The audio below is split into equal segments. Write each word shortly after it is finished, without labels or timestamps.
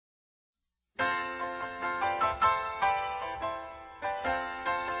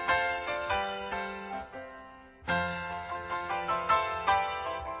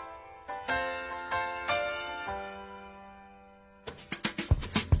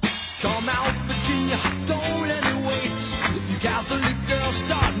Come out, Virginia, don't let me wait. You Catholic girls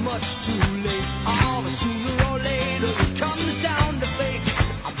start much too late. Oh, but sooner or later it comes down to fate.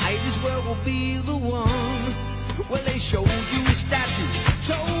 I might as well be the one. Well, they showed you a statue,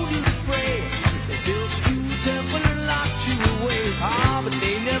 told you to pray. They built you a temple and locked you away. Ah, but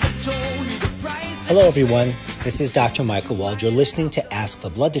they never told you the price. Hello, everyone. This is Dr. Michael Wald. You're listening to Ask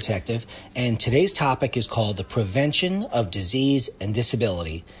the Blood Detective, and today's topic is called the prevention of disease and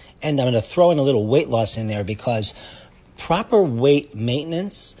disability. And I'm going to throw in a little weight loss in there because proper weight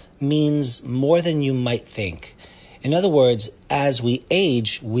maintenance means more than you might think. In other words, as we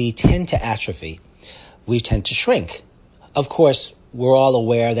age, we tend to atrophy. We tend to shrink. Of course, we're all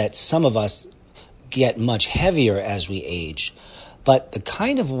aware that some of us get much heavier as we age. But the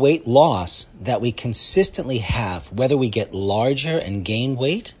kind of weight loss that we consistently have, whether we get larger and gain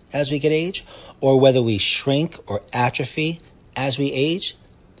weight as we get age, or whether we shrink or atrophy as we age,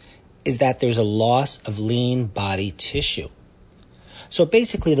 is that there's a loss of lean body tissue. So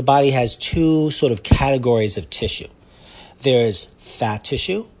basically, the body has two sort of categories of tissue. There's fat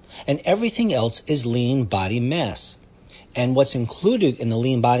tissue, and everything else is lean body mass. And what's included in the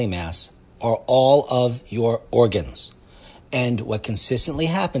lean body mass are all of your organs. And what consistently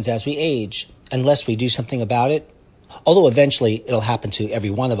happens as we age, unless we do something about it, although eventually it'll happen to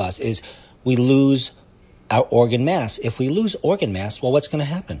every one of us, is we lose our organ mass. If we lose organ mass, well, what's going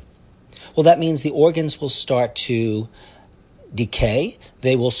to happen? Well, that means the organs will start to decay.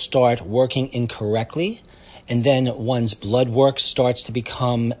 They will start working incorrectly. And then one's blood work starts to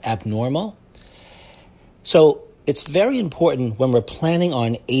become abnormal. So it's very important when we're planning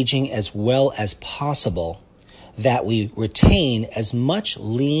on aging as well as possible that we retain as much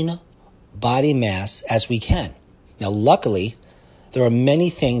lean body mass as we can. Now, luckily, there are many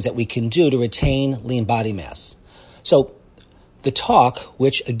things that we can do to retain lean body mass. So the talk,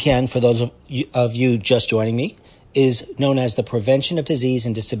 which again, for those of you just joining me, is known as the prevention of disease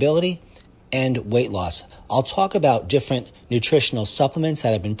and disability and weight loss. I'll talk about different nutritional supplements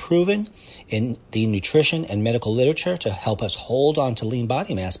that have been proven in the nutrition and medical literature to help us hold on to lean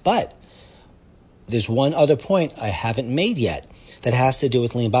body mass. But there's one other point I haven't made yet that has to do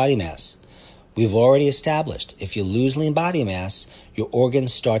with lean body mass. We've already established if you lose lean body mass, your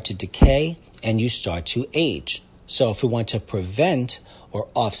organs start to decay and you start to age. So if we want to prevent or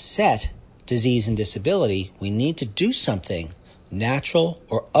offset disease and disability, we need to do something, natural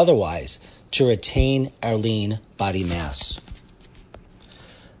or otherwise, to retain our lean body mass.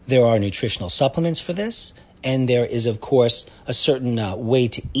 There are nutritional supplements for this, and there is, of course, a certain way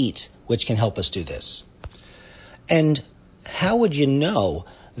to eat which can help us do this. And how would you know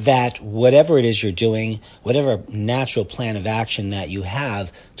that whatever it is you're doing, whatever natural plan of action that you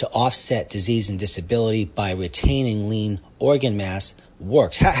have to offset disease and disability by retaining lean organ mass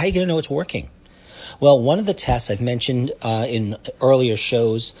works? How are you going to know it's working? Well, one of the tests I've mentioned in earlier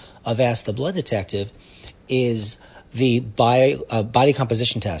shows of Ask the Blood Detective is the body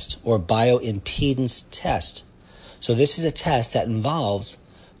composition test or bioimpedance test. So this is a test that involves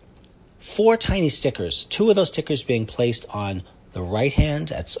 4 tiny stickers, 2 of those stickers being placed on the right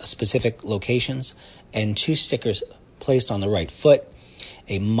hand at specific locations, and 2 stickers placed on the right foot.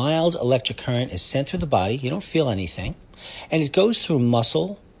 A mild electric current is sent through the body. You don't feel anything. And it goes through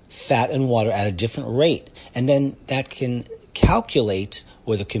muscle, fat, and water at a different rate. And then that can calculate,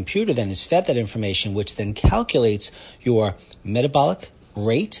 or the computer then is fed that information, which then calculates your metabolic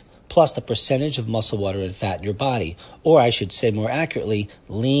rate plus the percentage of muscle, water, and fat in your body. Or I should say more accurately,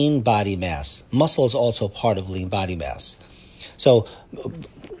 lean body mass. Muscle is also part of lean body mass. So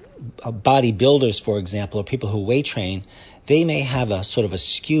bodybuilders, for example, or people who weight train, they may have a sort of a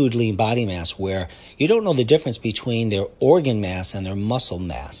skewed lean body mass where you don't know the difference between their organ mass and their muscle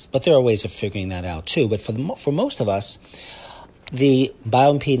mass. But there are ways of figuring that out too. But for most of us, the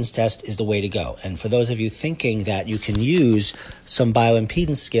bioimpedance test is the way to go. And for those of you thinking that you can use some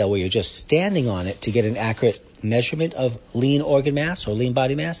bioimpedance scale where you're just standing on it to get an accurate measurement of lean organ mass or lean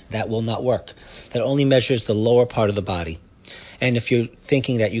body mass, that will not work. That only measures the lower part of the body. And if you're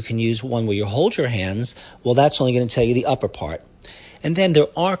thinking that you can use one where you hold your hands, well, that's only going to tell you the upper part. And then there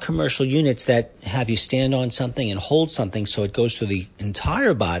are commercial units that have you stand on something and hold something so it goes through the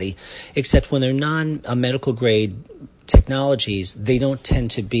entire body, except when they're non-medical grade technologies, they don't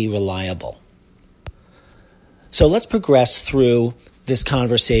tend to be reliable. So let's progress through this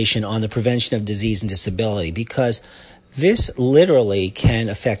conversation on the prevention of disease and disability, because this literally can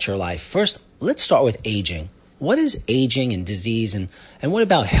affect your life. First, let's start with aging. What is aging and disease, and what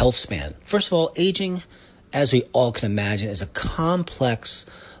about health span? First of all, aging, as we all can imagine, is a complex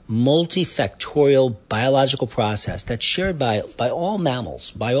multifactorial biological process that's shared by all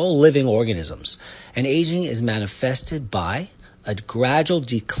mammals, by all living organisms. And aging is manifested by a gradual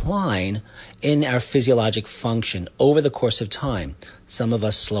decline in our physiologic function over the course of time, some of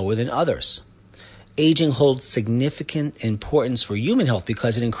us slower than others. Aging holds significant importance for human health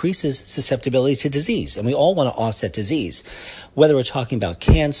because it increases susceptibility to disease, and we all want to offset disease. Whether we're talking about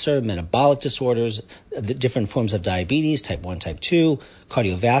cancer, metabolic disorders, the different forms of diabetes, type 1, type 2,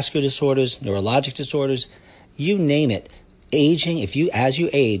 cardiovascular disorders, neurologic disorders, you name it. Aging, as you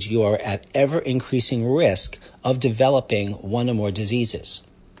age, you are at ever increasing risk of developing one or more diseases.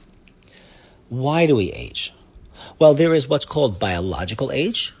 Why do we age? Well, there is what's called biological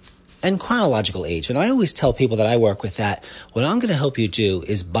age and chronological age. And I always tell people that I work with that what I'm going to help you do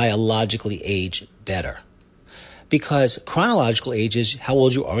is biologically age better. Because chronological age is how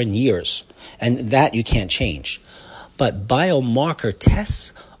old you are in years, and that you can't change. But biomarker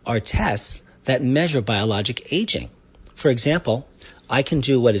tests are tests that measure biologic aging. For example, I can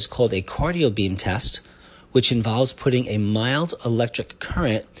do what is called a cardiobeam test, which involves putting a mild electric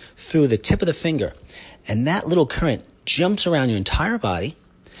current through the tip of the finger. And that little current jumps around your entire body.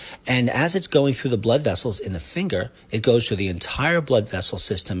 And as it's going through the blood vessels in the finger, it goes through the entire blood vessel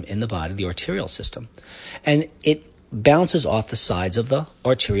system in the body, the arterial system. And it bounces off the sides of the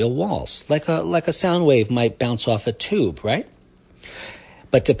arterial walls, like a sound wave might bounce off a tube, right?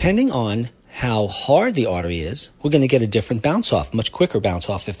 But depending on how hard the artery is, we're going to get a different bounce off, much quicker bounce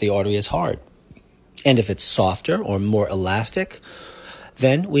off if the artery is hard. And if it's softer or more elastic,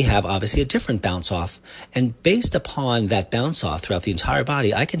 then we have obviously a different bounce off. And based upon that bounce off throughout the entire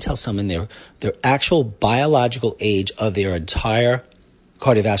body, I can tell someone their actual biological age of their entire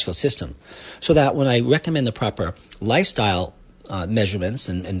cardiovascular system. So that when I recommend the proper lifestyle measurements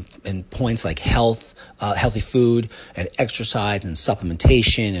and points like health, healthy food and exercise and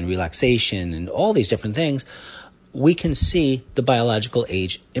supplementation and relaxation and all these different things, we can see the biological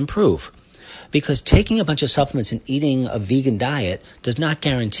age improve. Because taking a bunch of supplements and eating a vegan diet does not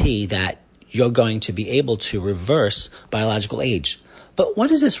guarantee that you're going to be able to reverse biological age. But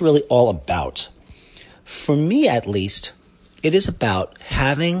what is this really all about? For me, at least, it is about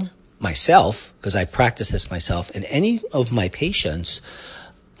having myself, because I practice this myself, and any of my patients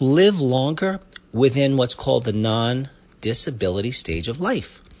live longer within what's called the non-disability stage of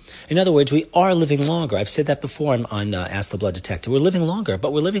life. In other words, we are living longer. I've said that before on Ask the Blood Detective. We're living longer,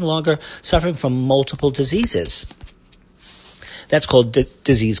 but we're living longer suffering from multiple diseases. That's called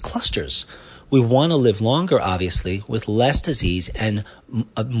disease clusters. We want to live longer, obviously, with less disease and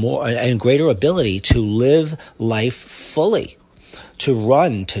greater ability to live life fully, to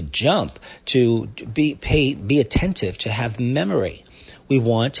run, to jump, to be attentive, to have memory. We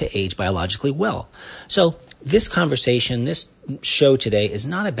want to age biologically well. So this conversation, this show today is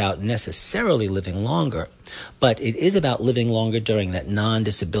not about necessarily living longer, but it is about living longer during that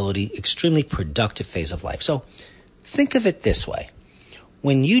non-disability, extremely productive phase of life. So think of it this way.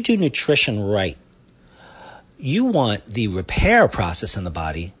 When you do nutrition right, you want the repair process in the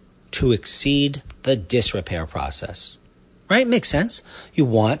body to exceed the disrepair process. Right? Makes sense. You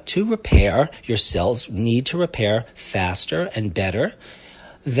want to repair, your cells need to repair faster and better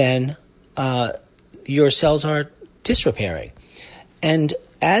than your cells are disrepairing. And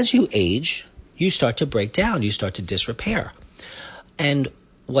as you age, you start to break down, you start to disrepair. And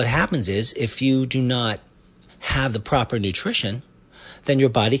what happens is if you do not have the proper nutrition, then your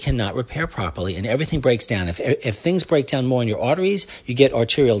body cannot repair properly and everything breaks down. If things break down more in your arteries, you get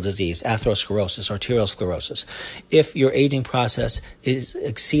arterial disease, atherosclerosis, arterial sclerosis. If your aging process is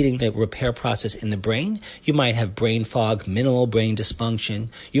exceeding the repair process in the brain, you might have brain fog, minimal brain dysfunction.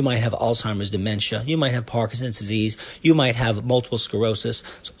 You might have Alzheimer's dementia. You might have Parkinson's disease. You might have multiple sclerosis,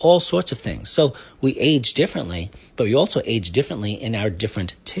 all sorts of things. So we age differently, but we also age differently in our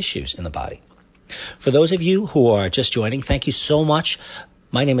different tissues in the body. For those of you who are just joining, thank you so much.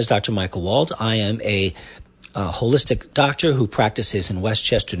 My name is Dr. Michael Wald. I am a holistic doctor who practices in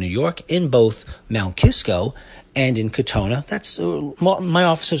Westchester, New York, in both Mount Kisco and in Katona. That's my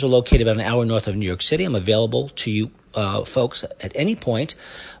offices are located about an hour north of New York City. I'm available to you folks at any point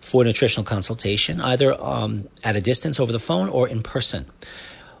for nutritional consultation, either at a distance over the phone or in person.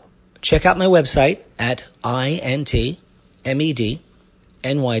 Check out my website at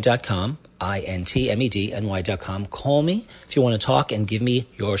intmedny.com. intmedny.com. Call me if you want to talk and give me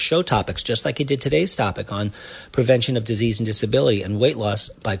your show topics, just like you did today's topic on prevention of disease and disability and weight loss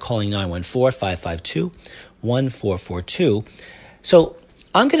by calling 914-552-1442. So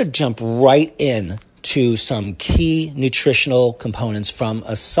I'm going to jump right in to some key nutritional components from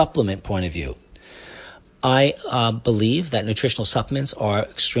a supplement point of view. I believe that nutritional supplements are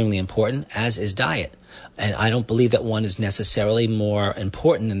extremely important, as is diet. And I don't believe that one is necessarily more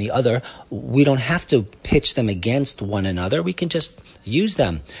important than the other. We don't have to pitch them against one another. We can just use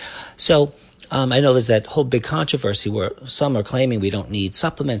them. So I know there's that whole big controversy where some are claiming we don't need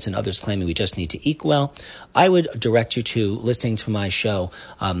supplements and others claiming we just need to eat well. I would direct you to listening to my show,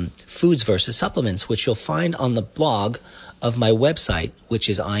 Foods versus Supplements, which you'll find on the blog of my website, which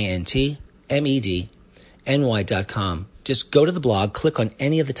is intmedny.com. Just go to the blog, click on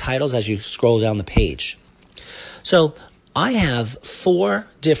any of the titles as you scroll down the page. So I have 4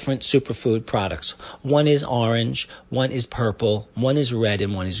 different superfood products. One is orange, one is purple, one is red,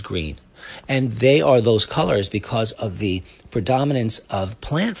 and one is green. And they are those colors because of the predominance of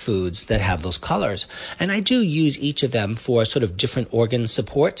plant foods that have those colors. And I do use each of them for sort of different organ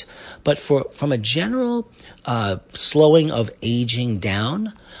support. But from a general slowing of aging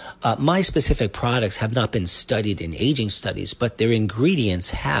down, my specific products have not been studied in aging studies, but their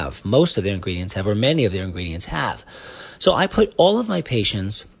ingredients have. Most of their ingredients have, or many of their ingredients have. So I put all of my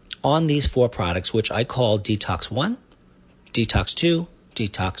patients on these 4 products, which I call Detox 1, Detox 2,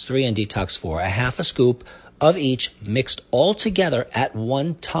 Detox 3, and Detox 4. A half a scoop of each mixed all together at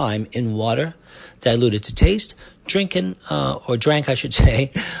one time in water, diluted to taste, drank, I should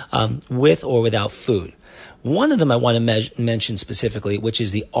say, with or without food. One of them I want to mention specifically, which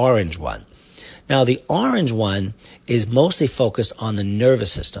is the orange one. Now, the orange one is mostly focused on the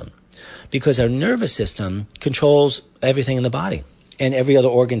nervous system because our nervous system controls everything in the body. And every other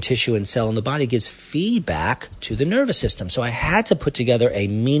organ, tissue, and cell in the body gives feedback to the nervous system. So I had to put together a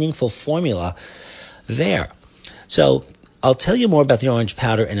meaningful formula there. So I'll tell you more about the orange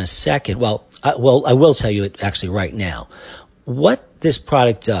powder in a second. Well, I will tell you it actually right now. What this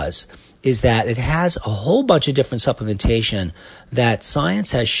product does is that it has a whole bunch of different supplementation that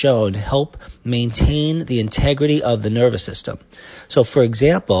science has shown help maintain the integrity of the nervous system. So, for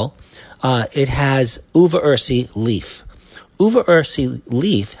example, it has uva ursi leaf. Uva ursi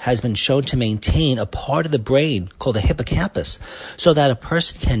leaf has been shown to maintain a part of the brain called the hippocampus so that a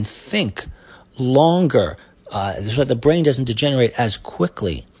person can think longer, so that the brain doesn't degenerate as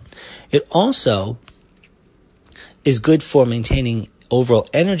quickly. It also is good for maintaining overall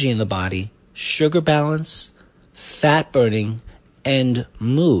energy in the body, sugar balance, fat burning, and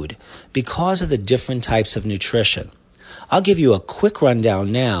mood because of the different types of nutrition. I'll give you a quick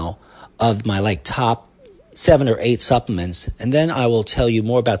rundown now of my top 7 or 8 supplements, and then I will tell you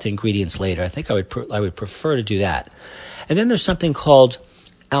more about the ingredients later. I think I would prefer to do that. And then there's something called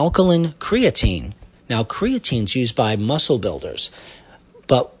alkaline creatine. Now, creatine is used by muscle builders,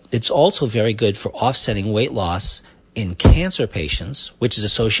 but it's also very good for offsetting weight loss in cancer patients, which is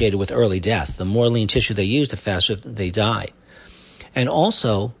associated with early death. The more lean tissue they use, the faster they die. And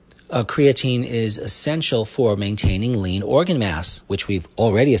also, creatine is essential for maintaining lean organ mass, which we've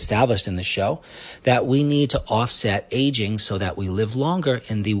already established in the show, that we need to offset aging so that we live longer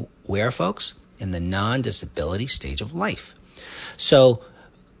in the where, folks? In the non-disability stage of life. So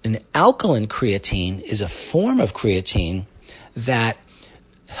an alkaline creatine is a form of creatine that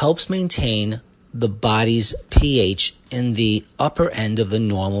helps maintain the body's pH in the upper end of the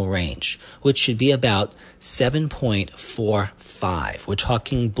normal range, which should be about 7.45. We're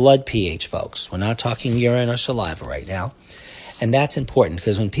talking blood pH, folks. We're not talking urine or saliva right now. And that's important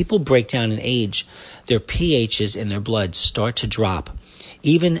because when people break down in age, their pHs in their blood start to drop.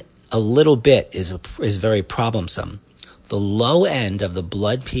 Even a little bit is very problemsome. The low end of the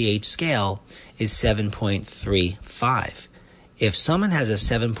blood pH scale is 7.35. If someone has a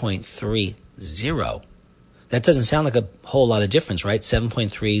 7.30, that doesn't sound like a whole lot of difference, right?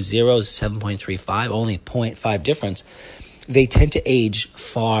 7.30 is 7.35, only 0.5 difference. They tend to age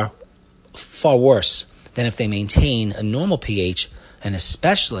far, far worse than if they maintain a normal pH, and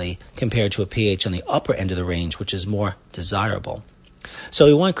especially compared to a pH on the upper end of the range, which is more desirable. So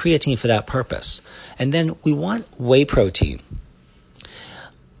we want creatine for that purpose. And then we want whey protein.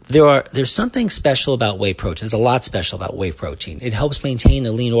 There's something special about whey protein. There's a lot special about whey protein. It helps maintain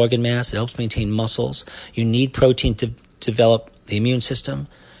a lean organ mass. It helps maintain muscles. You need protein to develop the immune system.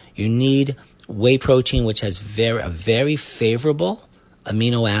 You need whey protein, which has a very favorable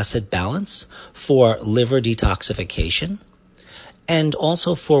amino acid balance for liver detoxification and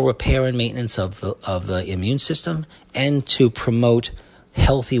also for repair and maintenance of the immune system and to promote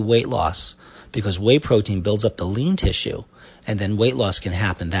healthy weight loss because whey protein builds up the lean tissue. And then weight loss can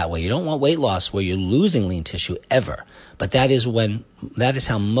happen that way. You don't want weight loss where you're losing lean tissue ever. But that is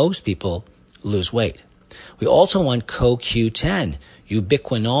how most people lose weight. We also want CoQ10,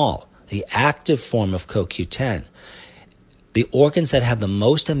 ubiquinol, the active form of CoQ10. the organs that have the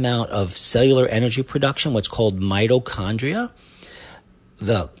most amount of cellular energy production, what's called mitochondria,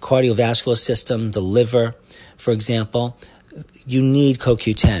 the cardiovascular system, the liver, for example, you need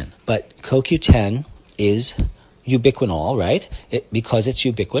CoQ10. But CoQ10 is ubiquinol, right? Because it's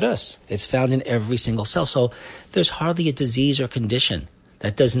ubiquitous. It's found in every single cell. So there's hardly a disease or condition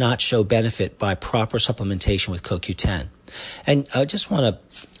that does not show benefit by proper supplementation with CoQ10. And I just want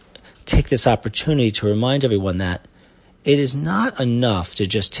to take this opportunity to remind everyone that it is not enough to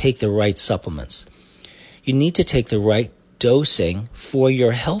just take the right supplements. You need to take the right dosing for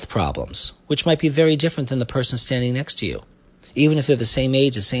your health problems, which might be very different than the person standing next to you. Even if they're the same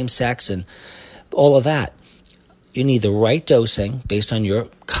age, the same sex, and all of that. You need the right dosing based on your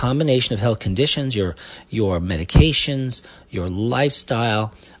combination of health conditions, your medications, your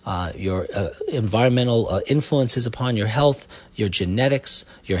lifestyle, your environmental influences upon your health, your genetics,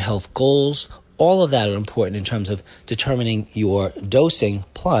 your health goals. All of that are important in terms of determining your dosing.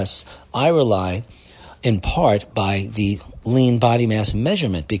 Plus, I rely in part by the lean body mass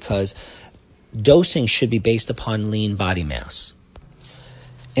measurement because dosing should be based upon lean body mass.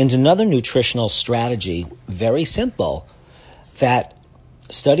 And another nutritional strategy, very simple, that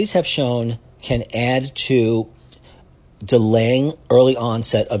studies have shown can add to delaying early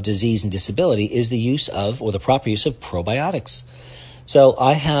onset of disease and disability is the use of, or the proper use of, probiotics. So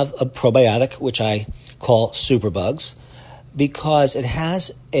I have a probiotic which I call Superbugs because it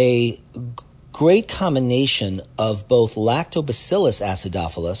has a great combination of both Lactobacillus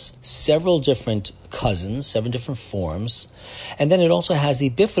acidophilus, several different cousins, 7 different forms, and then it also has the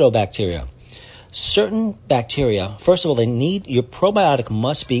bifidobacteria. Certain bacteria, first of all, your probiotic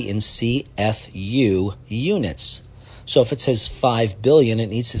must be in CFU units. So if it says 5 billion, it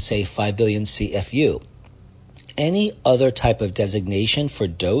needs to say 5 billion CFU. Any other type of designation for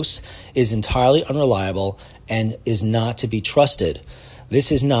dose is entirely unreliable and is not to be trusted.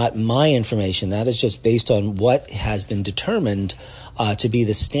 This is not my information. That is just based on what has been determined to be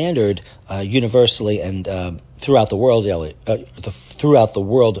the standard universally and throughout the world. Throughout the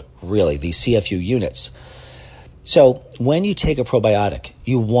world, really, the CFU units. So when you take a probiotic,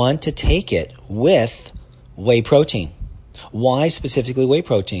 you want to take it with whey protein. Why specifically whey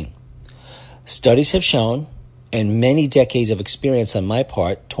protein? Studies have shown, and many decades of experience on my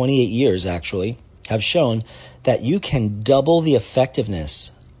part, 28 years actually, have shown that you can double the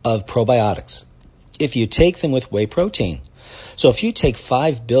effectiveness of probiotics if you take them with whey protein. So if you take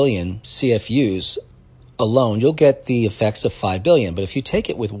 5 billion CFUs alone, you'll get the effects of 5 billion. But if you take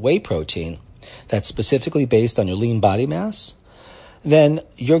it with whey protein that's specifically based on your lean body mass, then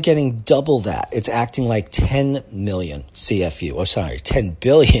you're getting double that. It's acting like 10 million CFU. 10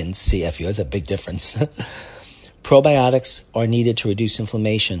 billion CFU. That's a big difference. Probiotics are needed to reduce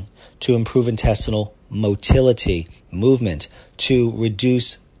inflammation, to improve intestinal motility, movement, to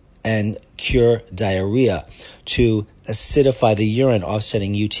reduce and cure diarrhea, to acidify the urine,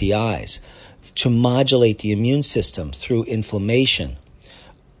 offsetting UTIs, to modulate the immune system through inflammation.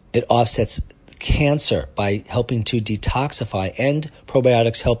 It offsets cancer by helping to detoxify, and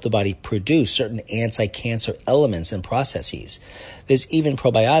probiotics help the body produce certain anti-cancer elements and processes. There's even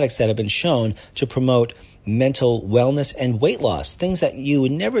probiotics that have been shown to promote mental wellness and weight loss, things that you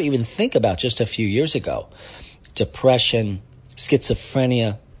would never even think about just a few years ago. Depression,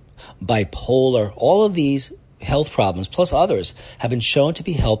 schizophrenia, bipolar, all of these health problems, plus others, have been shown to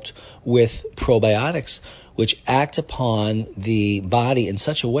be helped with probiotics, which act upon the body in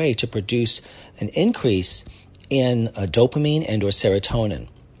such a way to produce an increase in dopamine and or serotonin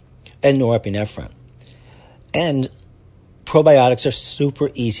and norepinephrine. And probiotics are super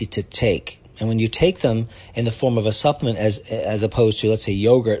easy to take. And when you take them in the form of a supplement as opposed to, let's say,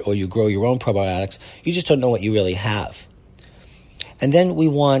 yogurt, or you grow your own probiotics, you just don't know what you really have. And then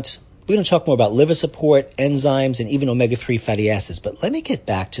we're going to talk more about liver support, enzymes, and even omega-3 fatty acids. But let me get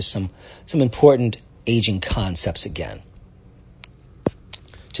back to some important aging concepts again.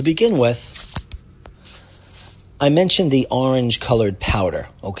 To begin with, I mentioned the orange-colored powder,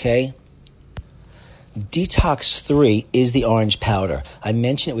 okay? Detox 3 is the orange powder. I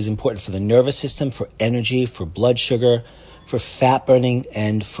mentioned it was important for the nervous system, for energy, for blood sugar, for fat burning,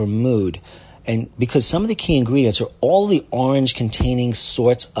 and for mood. And because some of the key ingredients are all the orange-containing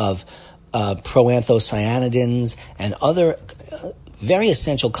sorts of proanthocyanidins and other very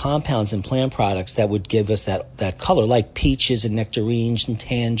essential compounds in plant products that would give us that color, like peaches and nectarines and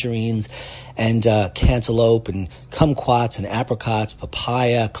tangerines and cantaloupe and kumquats and apricots,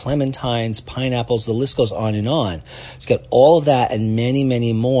 papaya, clementines, pineapples. The list goes on and on. It's got all of that and many,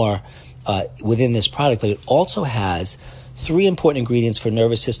 many more within this product, but it also has 3 important ingredients for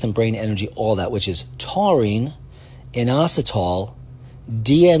nervous system, brain, energy, all that, which is taurine inositol,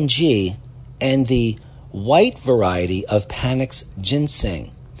 DMG, and the white variety of Panax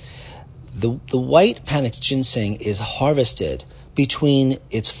ginseng. The white Panax ginseng is harvested between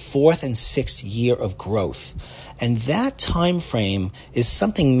its 4th and 6th year of growth. And that time frame is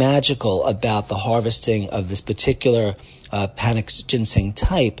something magical about the harvesting of this particular Panax ginseng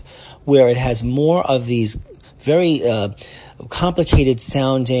type, where it has more of these very complicated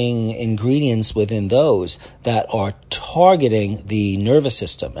sounding ingredients within those that are targeting the nervous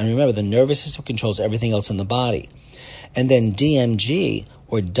system. And remember, the nervous system controls everything else in the body. And then DMG,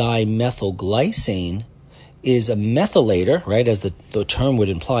 or dimethylglycine, is a methylator, right, as the term would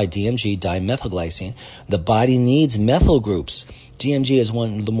imply, DMG, dimethylglycine. The body needs methyl groups. DMG is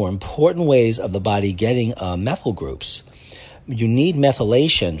one of the more important ways of the body getting methyl groups. You need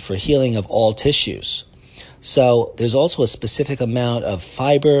methylation for healing of all tissues. So there's also a specific amount of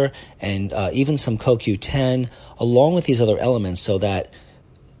fiber and even some CoQ10 along with these other elements, so that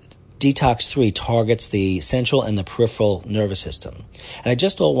Detox 3 targets the central and the peripheral nervous system. And I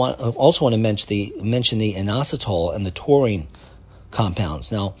just also want to mention the inositol and the taurine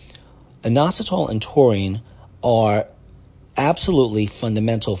compounds. Now, inositol and taurine are absolutely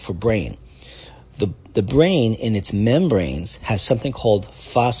fundamental for brain. The brain in its membranes has something called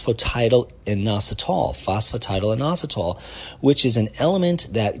phosphatidylinositol, which is an element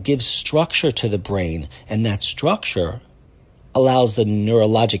that gives structure to the brain, and that structure allows the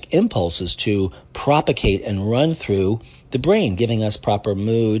neurologic impulses to propagate and run through the brain, giving us proper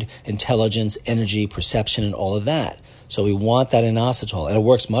mood, intelligence, energy, perception, and all of that. So we want that inositol, and it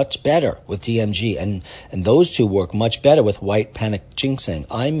works much better with DMG, and those two work much better with white Panax ginseng.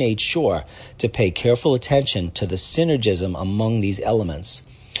 I made sure to pay careful attention to the synergism among these elements.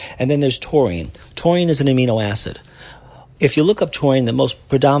 And then there's taurine. Taurine is an amino acid. If you look up taurine, the most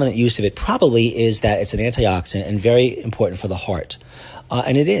predominant use of it probably is that it's an antioxidant and very important for the heart.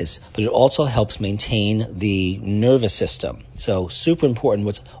 And it is, but it also helps maintain the nervous system. So super important.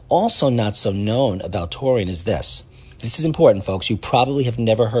 What's also not so known about taurine is this. This is important, folks. You probably have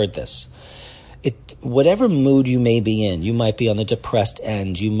never heard this. Whatever mood you may be in, you might be on the depressed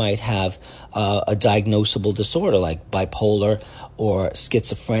end, you might have a diagnosable disorder like bipolar or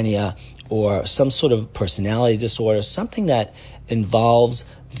schizophrenia or some sort of personality disorder, something that involves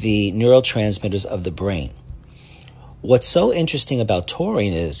the neurotransmitters of the brain. What's so interesting about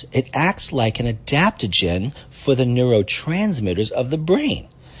taurine is it acts like an adaptogen for the neurotransmitters of the brain,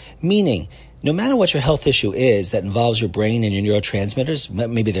 meaning no matter what your health issue is that involves your brain and your neurotransmitters,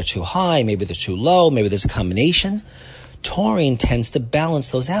 maybe they're too high, maybe they're too low, maybe there's a combination, taurine tends to balance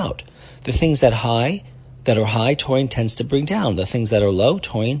those out. The things that are high, taurine tends to bring down. The things that are low,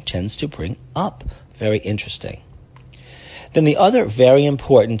 taurine tends to bring up. Very interesting. Then the other very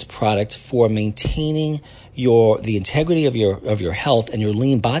important product for maintaining the integrity of your health and your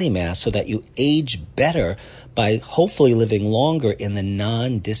lean body mass so that you age better by hopefully living longer in the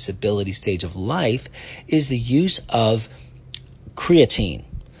non-disability stage of life is the use of creatine.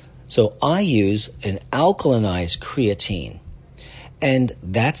 So I use an alkalinized creatine. And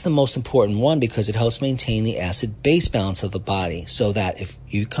that's the most important one because it helps maintain the acid-base balance of the body so that if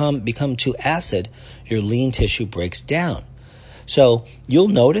you become too acid, your lean tissue breaks down. So you'll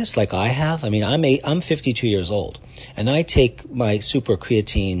notice, like I have, I'm 52 years old, and I take my super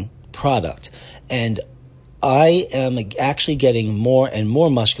creatine product, and I am actually getting more and more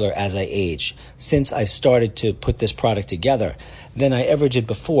muscular as I age since I've started to put this product together than I ever did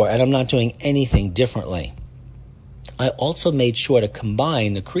before, and I'm not doing anything differently. I also made sure to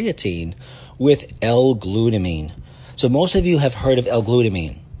combine the creatine with L-glutamine. So most of you have heard of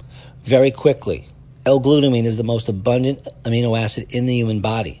L-glutamine. Very quickly, L-glutamine is the most abundant amino acid in the human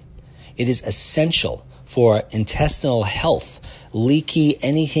body. It is essential for intestinal health, leaky,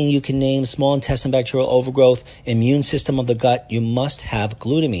 anything you can name, small intestine bacterial overgrowth, immune system of the gut, you must have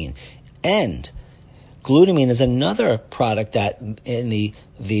glutamine. And glutamine is another product that in the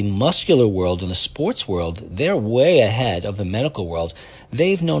muscular world, in the sports world, they're way ahead of the medical world.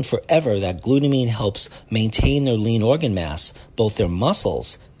 They've known forever that glutamine helps maintain their lean organ mass, both their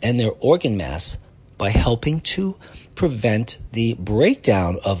muscles and their organ mass, by helping to prevent the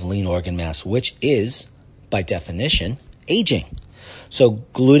breakdown of lean organ mass, which is, by definition, aging. So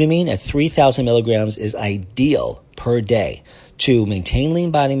glutamine at 3,000 milligrams is ideal per day to maintain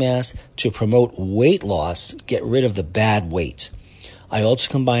lean body mass, to promote weight loss, get rid of the bad weight. I also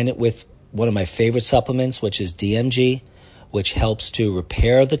combine it with one of my favorite supplements, which is DMG, which helps to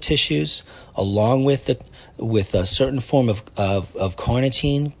repair the tissues, along with a certain form of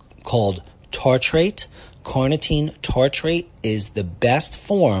carnitine called tartrate. Carnitine tartrate is the best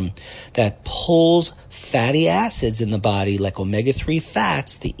form that pulls fatty acids in the body, like omega-3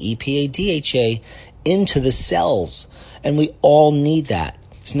 fats, the EPA, DHA, into the cells. And we all need that.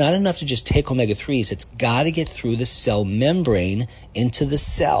 It's not enough to just take omega-3s. It's got to get through the cell membrane into the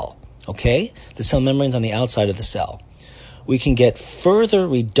cell, okay? The cell membrane's on the outside of the cell. We can get further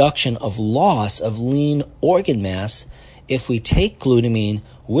reduction of loss of lean organ mass if we take glutamine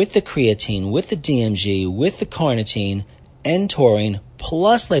with the creatine, with the DMG, with the carnitine, and taurine,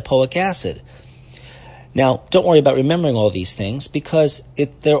 plus lipoic acid. Now, don't worry about remembering all these things because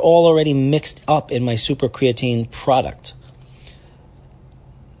they're all already mixed up in my super creatine product.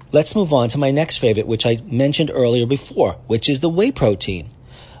 Let's move on to my next favorite, which I mentioned earlier before, which is the whey protein.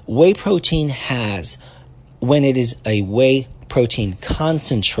 Whey protein has, when it is a whey protein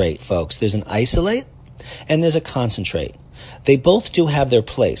concentrate, folks, there's an isolate and there's a concentrate. They both do have their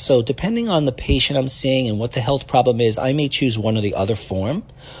place. So depending on the patient I'm seeing and what the health problem is, I may choose one or the other form,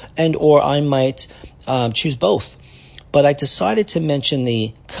 or I might choose both. But I decided to mention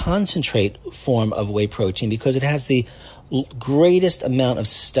the concentrate form of whey protein because it has the greatest amount of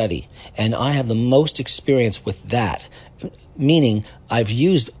study, and I have the most experience with that, meaning I've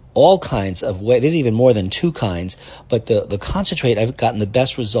used all kinds of whey. There's even more than 2 kinds, but the concentrate, I've gotten the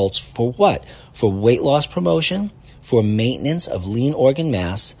best results for what? For weight loss promotion, for maintenance of lean organ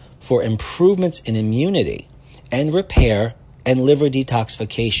mass, for improvements in immunity and repair and liver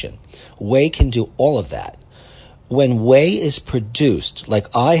detoxification. Whey can do all of that. When whey is produced,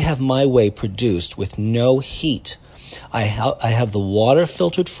 like I have my whey produced with no heat, I have the water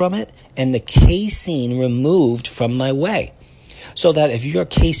filtered from it and the casein removed from my whey. So that if you're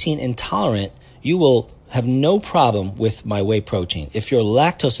casein intolerant, you will have no problem with my whey protein. If you're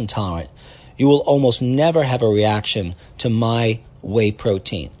lactose intolerant, you will almost never have a reaction to my whey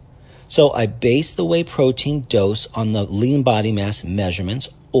protein. So I base the whey protein dose on the lean body mass measurements,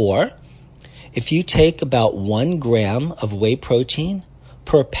 or if you take about 1 gram of whey protein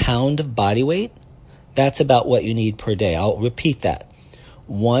per pound of body weight, that's about what you need per day. I'll repeat that.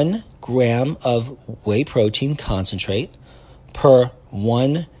 1 gram of whey protein concentrate per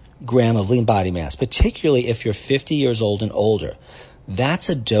 1 gram of lean body mass, particularly if you're 50 years old and older. That's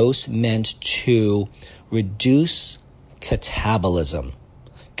a dose meant to reduce catabolism.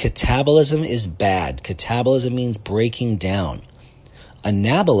 Catabolism is bad. Catabolism means breaking down.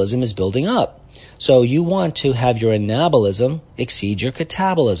 Anabolism is building up. So you want to have your anabolism exceed your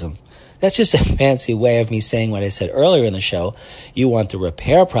catabolism. That's just a fancy way of me saying what I said earlier in the show. You want the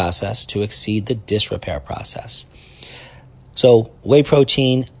repair process to exceed the disrepair process. So whey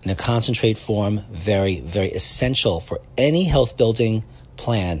protein in a concentrate form, very, very essential for any health building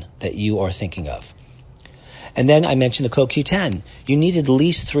plan that you are thinking of. And then I mentioned the CoQ10. You need at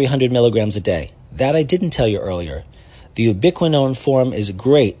least 300 milligrams a day. That I didn't tell you earlier. The ubiquinone form is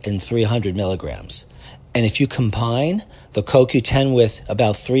great in 300 milligrams. And if you combine the CoQ10 with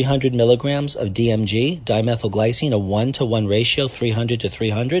about 300 milligrams of DMG, dimethylglycine, a 1-to-1 ratio, 300 to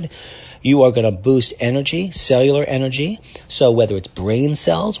 300, you are going to boost energy, cellular energy. So whether it's brain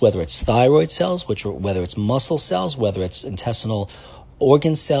cells, whether it's thyroid cells, whether it's muscle cells, whether it's intestinal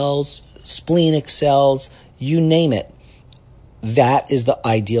organ cells, splenic cells, you name it, that is the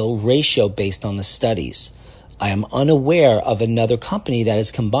ideal ratio based on the studies. I am unaware of another company that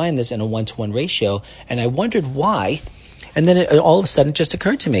has combined this in a 1-to-1 ratio, and I wondered why. And then all of a sudden it just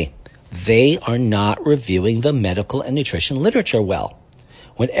occurred to me, they are not reviewing the medical and nutrition literature well.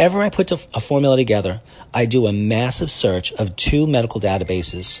 Whenever I put a formula together, I do a massive search of 2 medical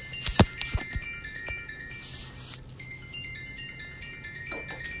databases.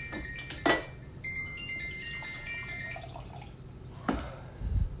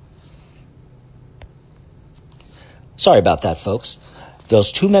 Sorry about that, folks.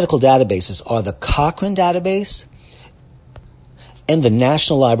 Those 2 medical databases are the Cochrane database and the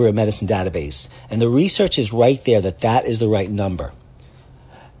National Library of Medicine database. And the research is right there that is the right number.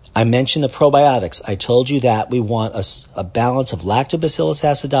 I mentioned the probiotics. I told you that we want a balance of Lactobacillus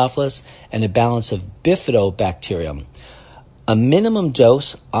acidophilus and a balance of Bifidobacterium. A minimum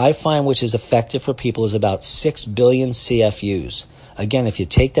dose I find which is effective for people is about 6 billion CFUs. Again, if you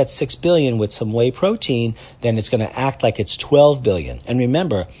take that 6 billion with some whey protein, then it's going to act like it's 12 billion. And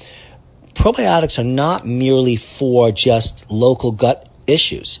remember, probiotics are not merely for just local gut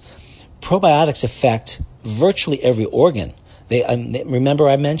issues. Probiotics affect virtually every organ. Remember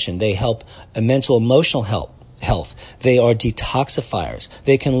I mentioned they help mental emotional health. They are detoxifiers.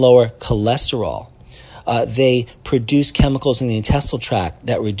 They can lower cholesterol. They produce chemicals in the intestinal tract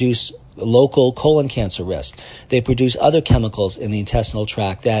that reduce local colon cancer risk. They produce other chemicals in the intestinal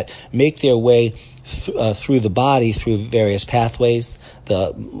tract that make their way through the body, through various pathways,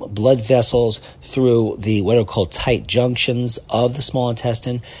 the blood vessels, through the what are called tight junctions of the small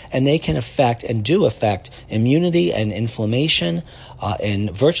intestine, and they can affect and do affect immunity and inflammation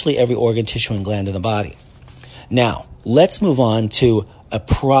in virtually every organ, tissue, and gland in the body. Now, let's move on to a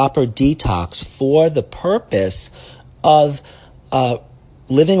proper detox for the purpose of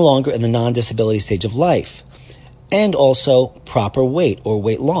living longer in the non-disability stage of life, and also proper weight or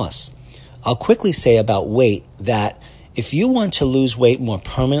weight loss. I'll quickly say about weight that if you want to lose weight more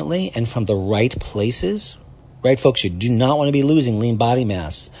permanently and from the right places, right, folks, you do not want to be losing lean body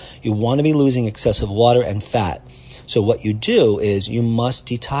mass. You want to be losing excessive water and fat. So what you do is you must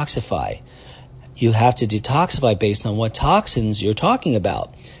detoxify. You have to detoxify based on what toxins you're talking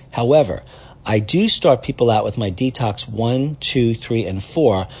about. However, I do start people out with my detox 1, 2, 3, and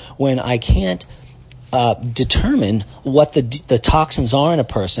 4 when I can't determine what the toxins are in a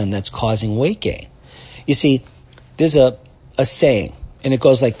person that's causing weight gain. You see, there's a saying, and it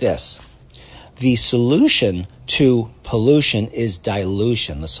goes like this. The solution to pollution is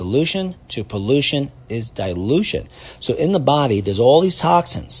dilution. The solution to pollution is dilution. So in the body, there's all these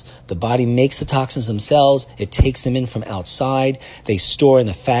toxins. The body makes the toxins themselves. It takes them in from outside. They store in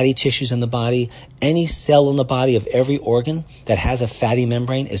the fatty tissues in the body. Any cell in the body of every organ that has a fatty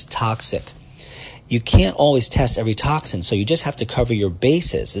membrane is toxic. You can't always test every toxin, so you just have to cover your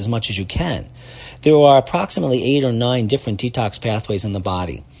bases as much as you can. There are approximately 8 or 9 different detox pathways in the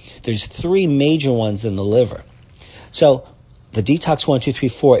body. There's 3 major ones in the liver. So the detox 1, 2, 3,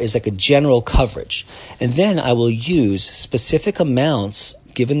 4 is like a general coverage. And then I will use specific amounts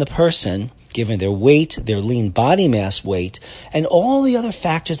given the person, given their weight, their lean body mass weight, and all the other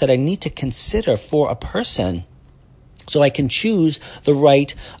factors that I need to consider for a person, so I can choose the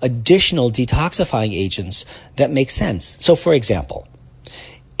right additional detoxifying agents that make sense. So for example,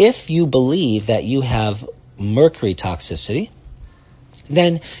 if you believe that you have mercury toxicity,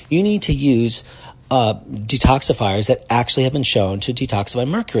 then you need to use detoxifiers that actually have been shown to detoxify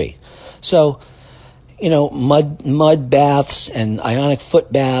mercury. So, mud baths and ionic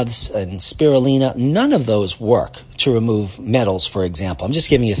foot baths and spirulina, none of those work to remove metals, for example. I'm just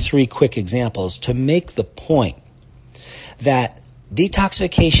giving you 3 quick examples to make the point that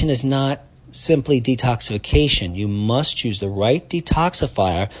detoxification is not simply detoxification. You must choose the right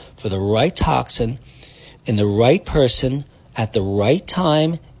detoxifier for the right toxin in the right person at the right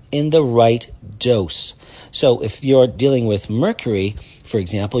time in the right dose. So if you're dealing with mercury, for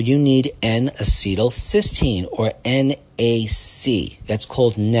example, you need N-acetylcysteine or NAC. That's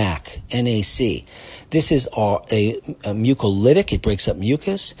called NAC, NAC. This is a mucolytic. It breaks up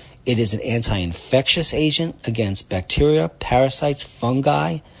mucus. It is an anti-infectious agent against bacteria, parasites,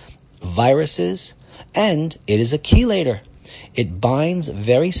 fungi, viruses, and it is a chelator. It binds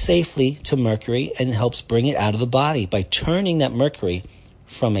very safely to mercury and helps bring it out of the body by turning that mercury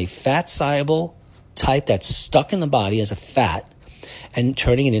from a fat-soluble type that's stuck in the body as a fat and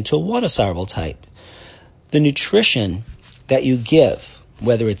turning it into a water-soluble type. The nutrition that you give,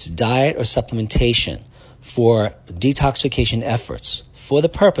 whether it's diet or supplementation, for detoxification efforts, for the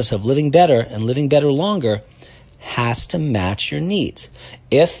purpose of living better and living better longer, has to match your needs.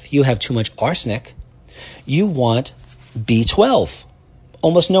 If you have too much arsenic, you want B12.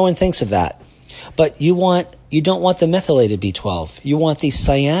 Almost no one thinks of that. But you don't want the methylated B12. You want the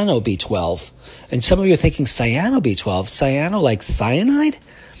cyano B12. And some of you are thinking cyano B12, cyano like cyanide?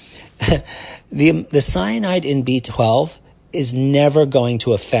 The cyanide in B12 is never going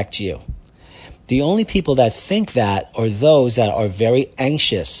to affect you. The only people that think that are those that are very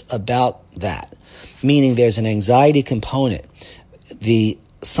anxious about that, meaning there's an anxiety component. The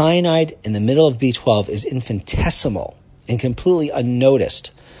cyanide in the middle of B12 is infinitesimal and completely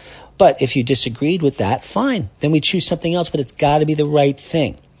unnoticed. But if you disagreed with that, fine. Then we choose something else, but it's got to be the right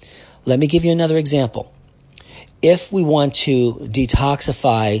thing. Let me give you another example. If we want to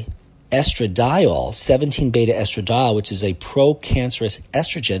detoxify estradiol, 17-beta estradiol, which is a pro-cancerous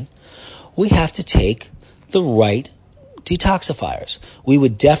estrogen, we have to take the right detoxifiers. We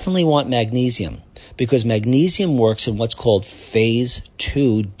would definitely want magnesium because magnesium works in what's called phase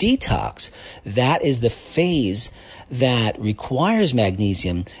 2 detox. That is the phase that requires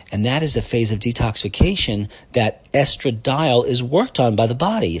magnesium, and that is the phase of detoxification that estradiol is worked on by the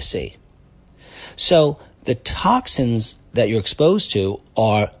body, you see. So the toxins that you're exposed to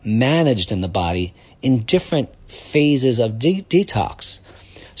are managed in the body in different phases of detox.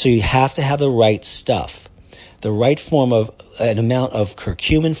 So you have to have the right stuff, the right form of an amount of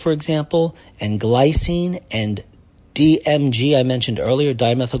curcumin, for example, and glycine and DMG, I mentioned earlier,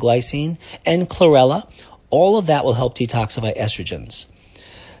 dimethylglycine, and chlorella. All of that will help detoxify estrogens.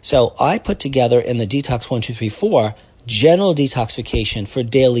 So I put together in the Detox 1, 2, 3, 4 general detoxification for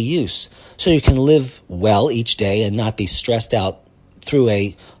daily use, so you can live well each day and not be stressed out through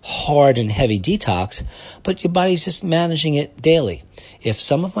a hard and heavy detox, but your body's just managing it daily. If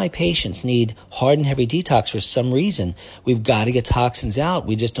some of my patients need hard and heavy detox for some reason, we've got to get toxins out,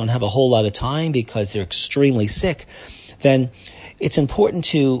 we just don't have a whole lot of time because they're extremely sick, then it's important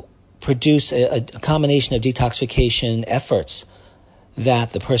to produce a combination of detoxification efforts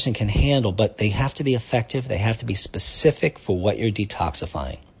that the person can handle, but they have to be effective, they have to be specific for what you're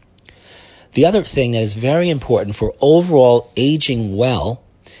detoxifying. The other thing that is very important for overall aging well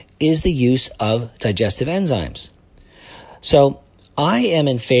is the use of digestive enzymes. So I am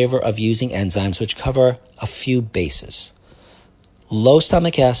in favor of using enzymes which cover a few bases. Low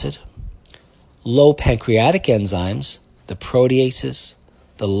stomach acid, low pancreatic enzymes, the proteases,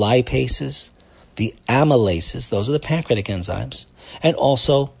 the lipases, the amylases, those are the pancreatic enzymes, and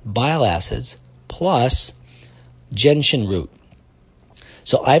also bile acids, plus gentian root.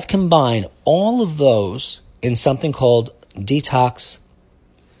 So I've combined all of those in something called Detox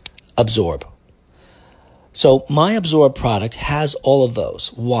Absorb. So my Absorb product has all of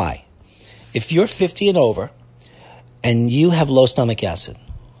those. Why? If you're 50 and over and you have low stomach acid,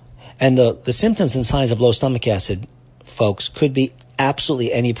 and the symptoms and signs of low stomach acid, folks, could be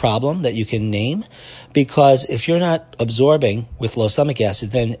absolutely any problem that you can name, because if you're not absorbing with low stomach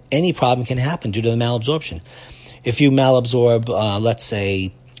acid, then any problem can happen due to the malabsorption. If you malabsorb, let's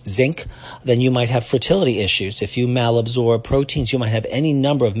say, zinc, then you might have fertility issues. If you malabsorb proteins, you might have any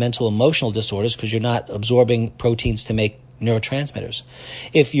number of mental emotional disorders because you're not absorbing proteins to make neurotransmitters.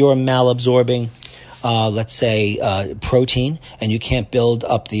 If you're malabsorbing, let's say, protein, and you can't build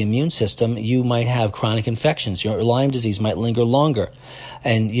up the immune system, you might have chronic infections. Your Lyme disease might linger longer.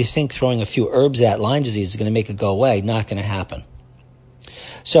 And you think throwing a few herbs at Lyme disease is going to make it go away. Not going to happen.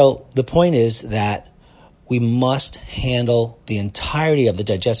 So the point is that we must handle the entirety of the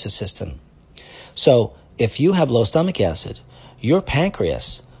digestive system. So if you have low stomach acid, your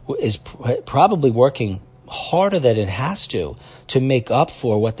pancreas is probably working harder than it has to make up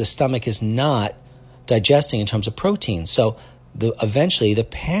for what the stomach is not digesting in terms of protein. So eventually the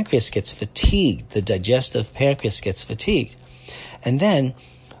pancreas gets fatigued, the digestive pancreas gets fatigued. And then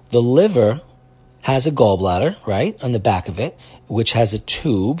the liver has a gallbladder, right, on the back of it, which has a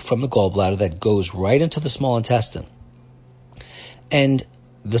tube from the gallbladder that goes right into the small intestine. And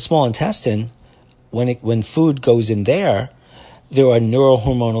the small intestine, when food goes in there are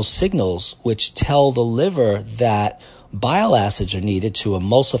neurohormonal signals which tell the liver that bile acids are needed to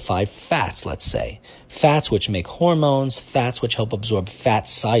emulsify fats, let's say. Fats which make hormones, fats which help absorb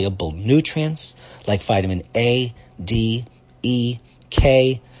fat-soluble nutrients like vitamin A, D, E,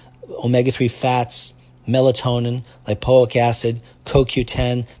 K, omega-3 fats, melatonin, lipoic acid,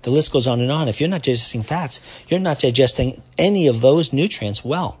 CoQ10, the list goes on and on. If you're not digesting fats, you're not digesting any of those nutrients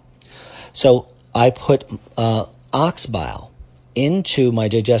well. So I put ox bile into my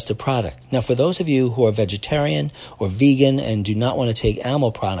digestive product. Now, for those of you who are vegetarian or vegan and do not want to take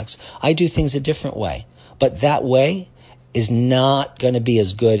animal products, I do things a different way. But that way is not going to be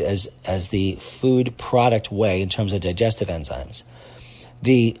as good as the food product way in terms of digestive enzymes.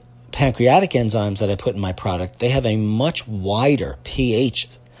 The pancreatic enzymes that I put in my product, they have a much wider pH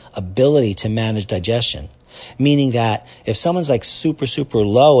ability to manage digestion, meaning that if someone's like super, super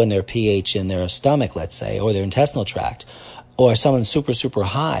low in their pH in their stomach, let's say, or their intestinal tract, or someone's super, super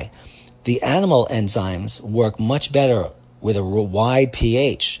high, the animal enzymes work much better with a wide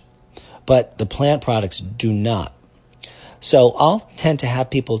pH, but the plant products do not. So I'll tend to have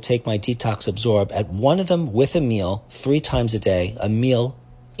people take my Detox Absorb at one of them with a meal 3 times a day, a meal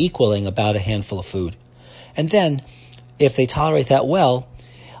equaling about a handful of food. And then, if they tolerate that well,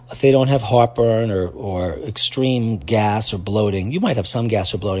 if they don't have heartburn or extreme gas or bloating, you might have some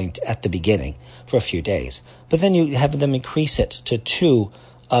gas or bloating at the beginning for a few days. But then you have them increase it to 2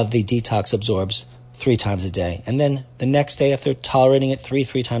 of the Detox Absorbs 3 times a day. And then the next day, if they're tolerating it 3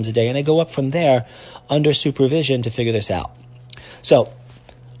 times a day, and I go up from there under supervision to figure this out. So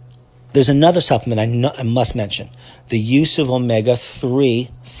there's another supplement I must mention, the use of omega-3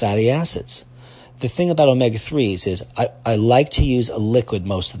 fatty acids. The thing about omega-3s is I like to use a liquid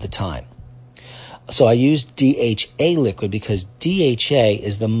most of the time. So I use DHA liquid because DHA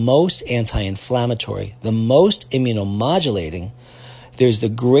is the most anti-inflammatory, the most immunomodulating. There's the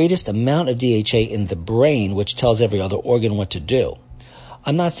greatest amount of DHA in the brain, which tells every other organ what to do.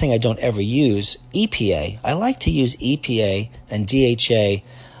 I'm not saying I don't ever use EPA. I like to use EPA and DHA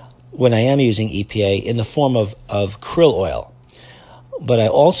when I am using EPA in the form of krill oil. But I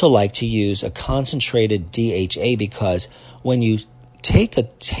also like to use a concentrated DHA because when you take a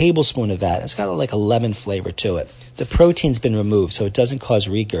tablespoon of that. It's got like a lemon flavor to it. The protein's been removed, so it doesn't cause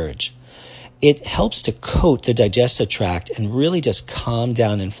regurg. It helps to coat the digestive tract and really just calm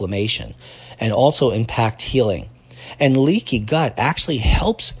down inflammation and also impact healing. And leaky gut actually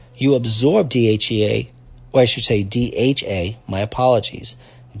helps you absorb DHEA, or I should say DHA, my apologies.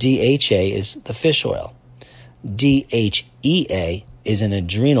 DHA is the fish oil. DHEA is an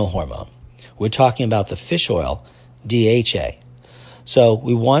adrenal hormone. We're talking about the fish oil, DHA. So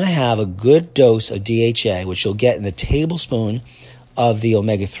we want to have a good dose of DHA, which you'll get in a tablespoon of the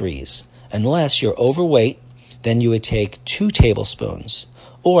omega-3s. Unless you're overweight, then you would take 2 tablespoons.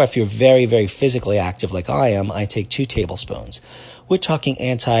 Or if you're very, very physically active like I am, I take 2 tablespoons. We're talking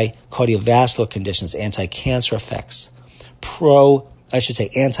anti-cardiovascular conditions, anti-cancer effects,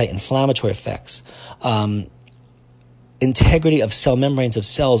 anti-inflammatory effects. Integrity of cell membranes of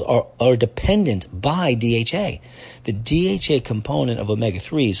cells are dependent by DHA. The DHA component of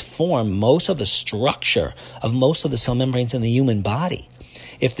omega-3s form most of the structure of most of the cell membranes in the human body.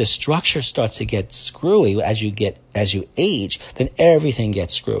 If the structure starts to get screwy as you age, then everything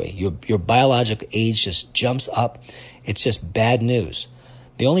gets screwy. Your biological age just jumps up. It's just bad news.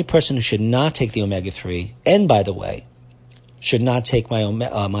 The only person who should not take the omega-3, and by the way, should not take my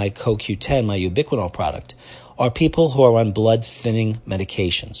CoQ10, my ubiquinol product, are people who are on blood thinning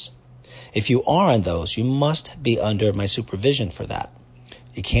medications. If you are on those, you must be under my supervision for that.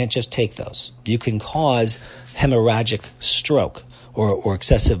 You can't just take those. You can cause hemorrhagic stroke or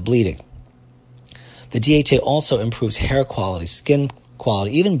excessive bleeding. The DHA also improves hair quality, skin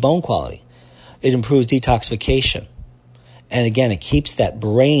quality, even bone quality. It improves detoxification. And again, it keeps that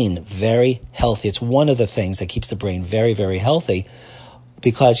brain very healthy. It's one of the things that keeps the brain very, very healthy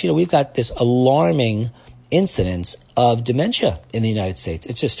because, we've got this alarming incidence of dementia in the United States.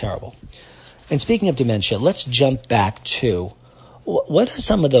 It's just terrible. And speaking of dementia, let's jump back to what are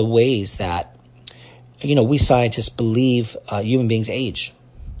some of the ways that, we scientists believe human beings age.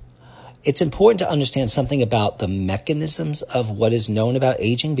 It's important to understand something about the mechanisms of what is known about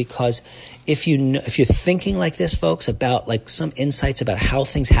aging, because if you're thinking like this, folks, about like some insights about how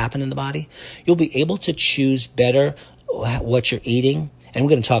things happen in the body, you'll be able to choose better what you're eating. And we're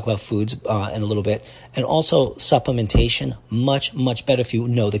going to talk about foods in a little bit, and also supplementation, much, much better if you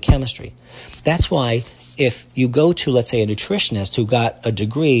know the chemistry. That's why if you go to, let's say, a nutritionist who got a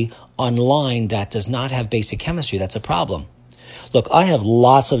degree online that does not have basic chemistry, that's a problem. Look, I have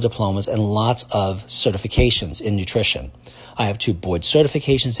lots of diplomas and lots of certifications in nutrition. I have 2 board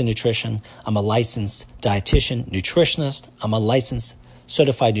certifications in nutrition. I'm a licensed dietitian, nutritionist. I'm a licensed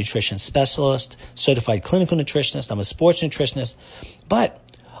certified nutrition specialist, certified clinical nutritionist. I'm a sports nutritionist. But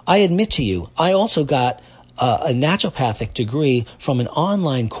I admit to you, I also got a naturopathic degree from an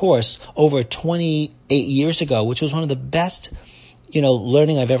online course over 28 years ago, which was one of the best,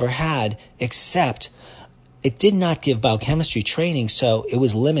 learning I've ever had, except it did not give biochemistry training, so it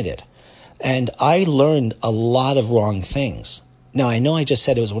was limited. And I learned a lot of wrong things. Now, I know I just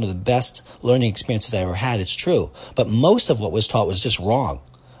said it was one of the best learning experiences I ever had. It's true. But most of what was taught was just wrong.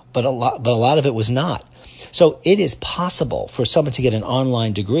 But a lot of it was not. So it is possible for someone to get an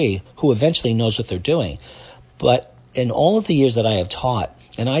online degree who eventually knows what they're doing. But in all of the years that I have taught,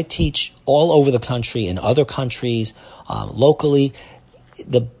 and I teach all over the country, in other countries, locally,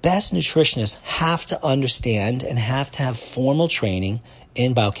 the best nutritionists have to understand and have to have formal training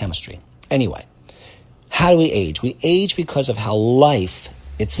in biochemistry. Anyway, how do we age? We age because of how life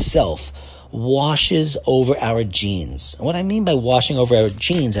itself washes over our genes. And what I mean by washing over our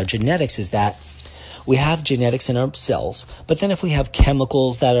genes, our genetics, is that we have genetics in our cells, but then if we have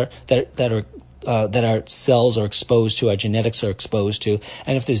chemicals that our cells are exposed to, our genetics are exposed to,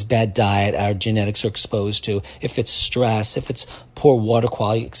 and if there's bad diet, our genetics are exposed to, if it's stress, if it's poor water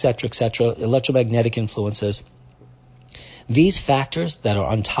quality, et cetera, electromagnetic influences, these factors that are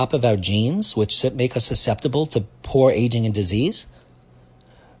on top of our genes, which make us susceptible to poor aging and disease,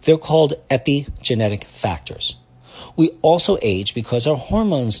 they're called epigenetic factors. We also age because our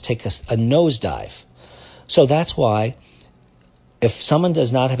hormones take a nosedive. So that's why if someone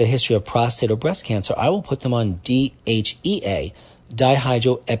does not have a history of prostate or breast cancer, I will put them on DHEA,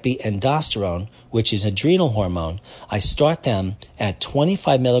 dihydroepiandrosterone, which is adrenal hormone. I start them at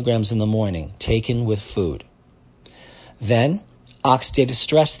 25 milligrams in the morning, taken with food. Then, oxidative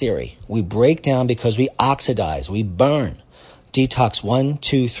stress theory. We break down because we oxidize, we burn. Detox 1,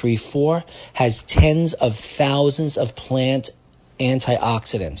 2, 3, 4 has tens of thousands of plant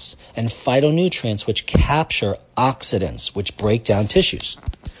antioxidants and phytonutrients which capture oxidants, which break down tissues.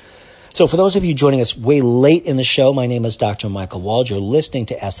 So for those of you joining us way late in the show, my name is Dr. Michael Wald. You're listening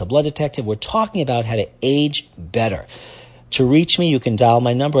to Ask the Blood Detective. We're talking about how to age better. To reach me, you can dial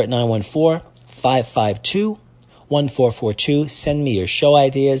my number at 914-552-1442. Send me your show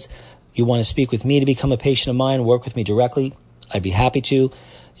ideas. You want to speak with me to become a patient of mine, work with me directly, I'd be happy to.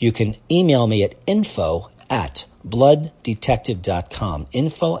 You can email me at info@blooddetective.com.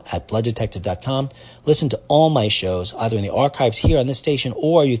 info@blooddetective.com. Listen to all my shows, either in the archives here on this station,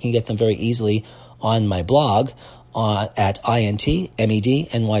 or you can get them very easily on my blog at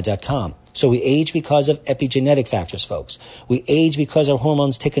intmedny.com. So we age because of epigenetic factors, folks. We age because our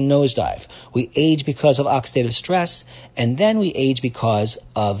hormones take a nosedive. We age because of oxidative stress. And then we age because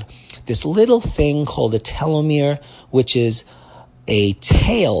of this little thing called a telomere, which is a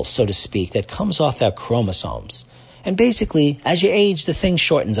tail, so to speak, that comes off our chromosomes. And basically, as you age, the thing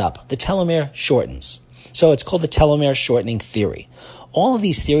shortens up. The telomere shortens. So it's called the telomere shortening theory. All of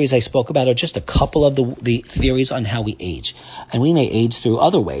these theories I spoke about are just a couple of the theories on how we age. And we may age through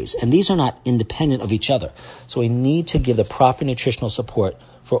other ways. And these are not independent of each other. So we need to give the proper nutritional support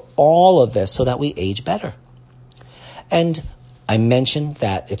for all of this so that we age better. And I mentioned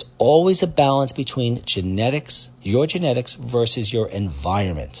that it's always a balance between genetics, your genetics, versus your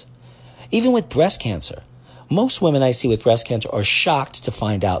environment. Even with breast cancer, most women I see with breast cancer are shocked to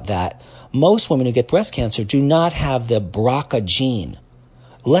find out that most women who get breast cancer do not have the BRCA gene,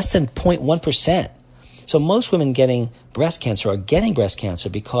 less than 0.1%. So most women getting breast cancer are getting breast cancer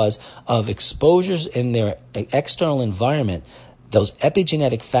because of exposures in their external environment, those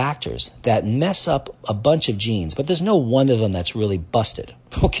epigenetic factors that mess up a bunch of genes, but there's no one of them that's really busted,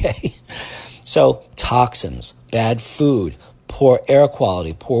 okay? So toxins, bad food, poor air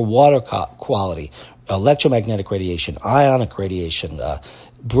quality, poor water quality, electromagnetic radiation, ionic radiation,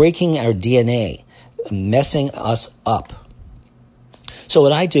 breaking our DNA, messing us up. So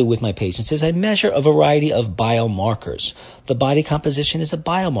what I do with my patients is I measure a variety of biomarkers. The body composition is a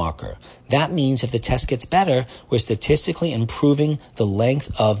biomarker. That means if the test gets better, we're statistically improving the length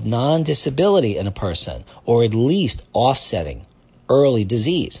of non-disability in a person, or at least offsetting early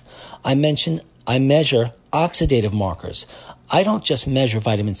disease. I measure oxidative markers. I don't just measure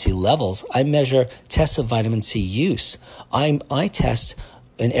vitamin C levels. I measure tests of vitamin C use. I test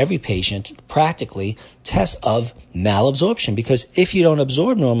in every patient, practically, tests of malabsorption, because if you don't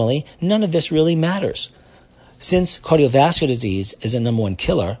absorb normally, none of this really matters. Since cardiovascular disease is a number one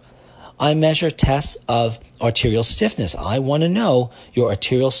killer, I measure tests of arterial stiffness. I want to know your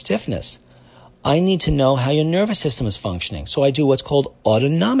arterial stiffness. I need to know how your nervous system is functioning, so I do what's called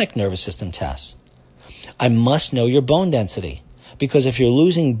autonomic nervous system tests. I must know your bone density, because if you're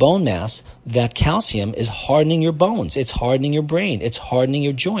losing bone mass, that calcium is hardening your bones. It's hardening your brain. It's hardening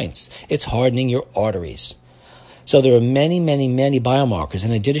your joints. It's hardening your arteries. So there are many, many, many biomarkers.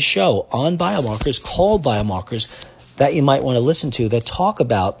 And I did a show on biomarkers called Biomarkers that you might want to listen to that talk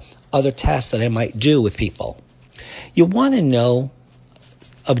about other tests that I might do with people. You want to know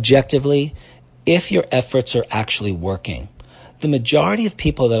objectively if your efforts are actually working. The majority of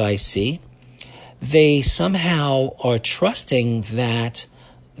people that I see, they somehow are trusting that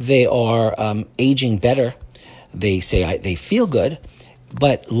they are aging better. They say they feel good,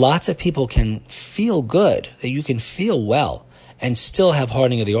 but lots of people can feel good. You can feel well and still have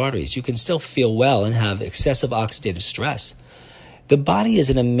hardening of the arteries. You can still feel well and have excessive oxidative stress. The body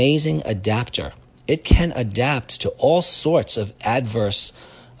is an amazing adapter. It can adapt to all sorts of adverse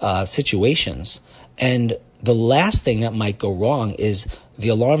situations. And the last thing that might go wrong is the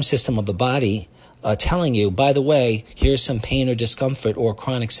alarm system of the body telling you, by the way, here's some pain or discomfort or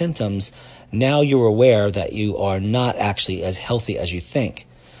chronic symptoms. Now you're aware that you are not actually as healthy as you think.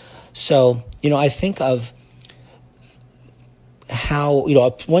 So, I think of how,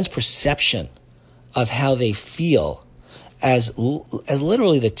 one's perception of how they feel as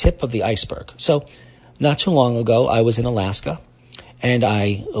literally the tip of the iceberg. So, not too long ago, I was in Alaska, and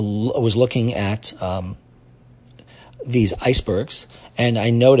I was looking at these icebergs, and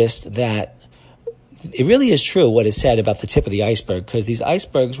I noticed that it really is true what is said about the tip of the iceberg, because these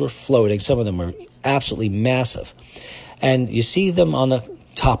icebergs were floating. Some of them were absolutely massive. And you see them on the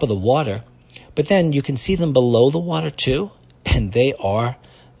top of the water, but then you can see them below the water too, and they are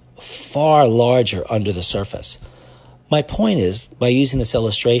far larger under the surface. My point is, by using this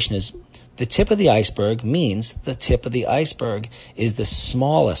illustration, is the tip of the iceberg means the tip of the iceberg is the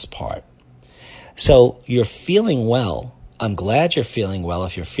smallest part. So you're feeling well. I'm glad you're feeling well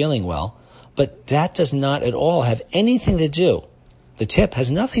if you're feeling well. But that does not at all have anything to do. The tip has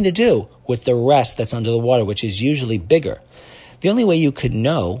nothing to do with the rest that's under the water, which is usually bigger. The only way you could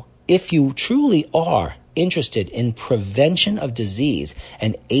know if you truly are interested in prevention of disease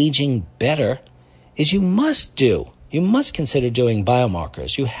and aging better is you must consider doing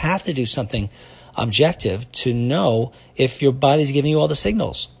biomarkers. You have to do something objective to know if your body's giving you all the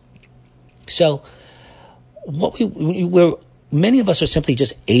signals. So many of us are simply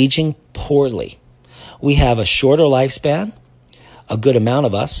just aging poorly. We have a shorter lifespan, a good amount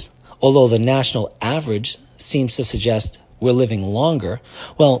of us, although the national average seems to suggest we're living longer.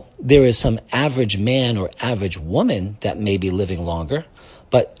 Well, there is some average man or average woman that may be living longer,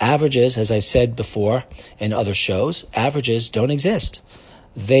 but averages, as I said before in other shows, averages don't exist.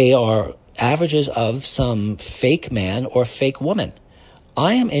 They are averages of some fake man or fake woman.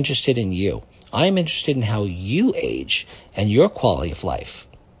 I am interested in you. I am interested in how you age and your quality of life.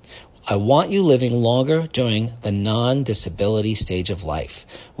 I want you living longer during the non-disability stage of life,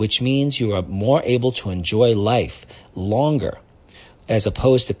 which means you are more able to enjoy life longer, as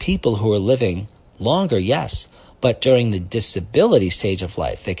opposed to people who are living longer, yes, but during the disability stage of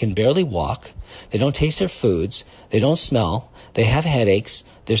life. They can barely walk, they don't taste their foods, they don't smell, they have headaches,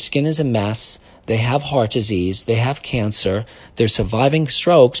 their skin is a mess, they have heart disease, they have cancer, they're surviving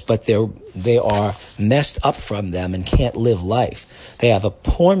strokes, but they are messed up from them and can't live life. They have a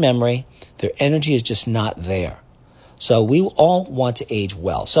poor memory, their energy is just not there. So we all want to age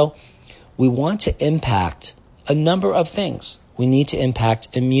well. So we want to impact a number of things. We need to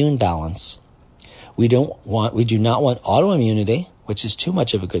impact immune balance. We do not want autoimmunity, which is too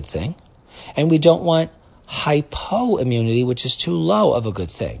much of a good thing. And we don't want hypoimmunity, which is too low of a good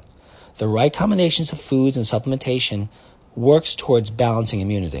thing. The right combinations of foods and supplementation works towards balancing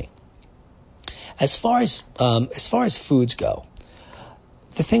immunity. As far as foods go,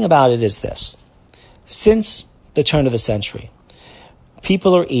 the thing about it is this. Since the turn of the century,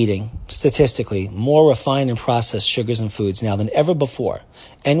 people are eating, statistically, more refined and processed sugars and foods now than ever before.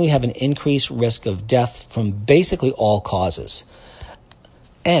 And we have an increased risk of death from basically all causes.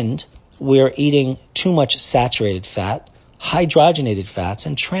 And we're eating too much saturated fat, hydrogenated fats,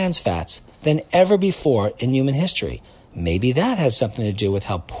 and trans fats than ever before in human history. Maybe that has something to do with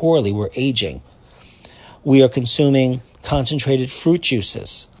how poorly we're aging. We are consuming concentrated fruit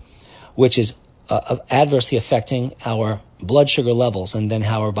juices, which is adversely affecting our blood sugar levels and then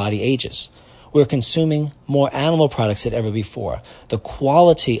how our body ages. We're consuming more animal products than ever before. The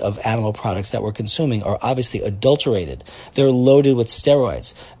quality of animal products that we're consuming are obviously adulterated. They're loaded with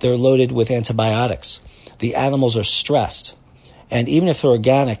steroids. They're loaded with antibiotics. The animals are stressed. And even if they're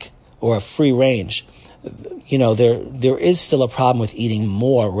organic or free range, there is still a problem with eating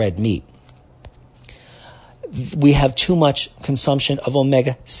more red meat. We have too much consumption of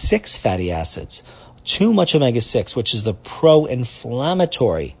omega-6 fatty acids. Too much omega-6, which is the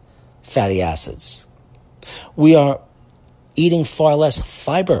pro-inflammatory fatty acids. We are eating far less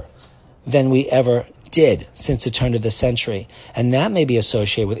fiber than we ever did since the turn of the century. And that may be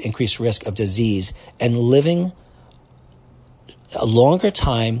associated with increased risk of disease and living a longer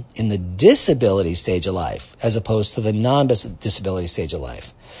time in the disability stage of life as opposed to the non-disability stage of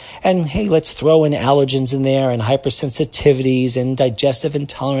life. And hey, let's throw in allergens in there and hypersensitivities and digestive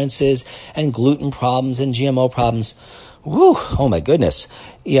intolerances and gluten problems and GMO problems. Woo, oh my goodness.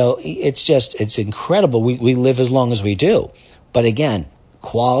 It's incredible. We live as long as we do. But again,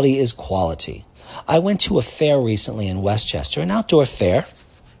 quality is quality. I went to a fair recently in Westchester, an outdoor fair,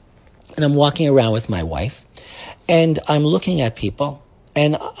 and I'm walking around with my wife, and I'm looking at people,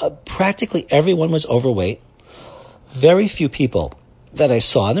 and practically everyone was overweight. Very few people that I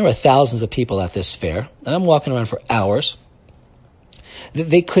saw, and there were thousands of people at this fair, and I'm walking around for hours.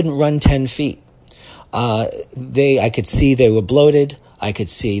 They couldn't run 10 feet. I could see they were bloated. I could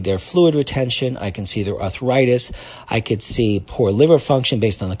see their fluid retention. I can see their arthritis. I could see poor liver function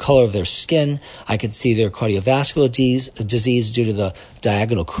based on the color of their skin. I could see their cardiovascular disease due to the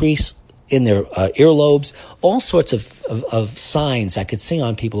diagonal crease in their earlobes. All sorts of signs I could see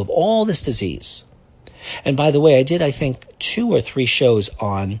on people of all this disease. And by the way, I did, I think, 2 or 3 shows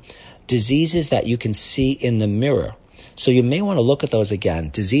on diseases that you can see in the mirror. So you may want to look at those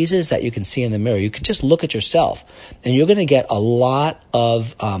again. Diseases that you can see in the mirror. You could just look at yourself, and you're going to get a lot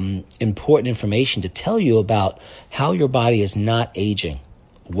of important information to tell you about how your body is not aging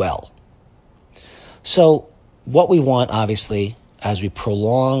well. So what we want, obviously, as we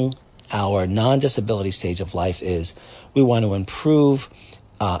prolong our non-disability stage of life is we want to improve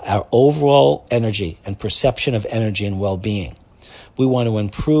our overall energy and perception of energy and well-being. We want to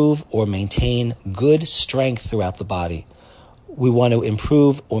improve or maintain good strength throughout the body. We want to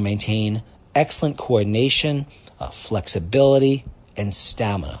improve or maintain excellent coordination, flexibility, and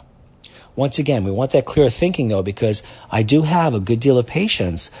stamina. Once again, we want that clear thinking, though, because I do have a good deal of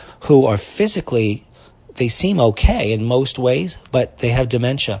patients who are physically, they seem okay in most ways, but they have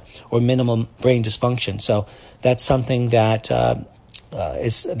dementia or minimum brain dysfunction. So that's something that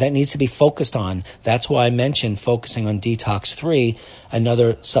that needs to be focused on. That's why I mentioned focusing on Detox 3,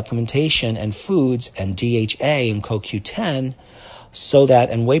 another supplementation and foods, and DHA and CoQ10,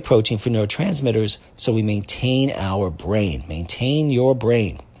 and whey protein for neurotransmitters, so we maintain our brain. Maintain your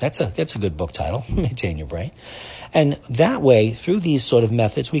brain. That's a good book title, Maintain Your Brain. And that way, through these sort of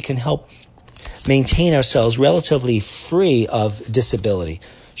methods, we can help maintain ourselves relatively free of disability.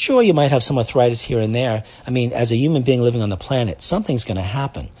 Sure, you might have some arthritis here and there. I mean, as a human being living on the planet, something's going to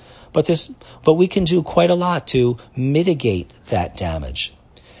happen. But we can do quite a lot to mitigate that damage.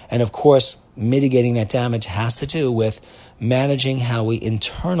 And of course, mitigating that damage has to do with managing how we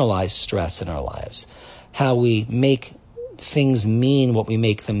internalize stress in our lives, how we make things mean what we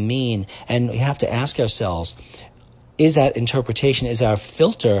make them mean. And we have to ask ourselves, is that interpretation, is our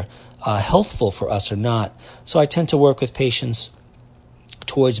filter healthful for us or not? So I tend to work with patients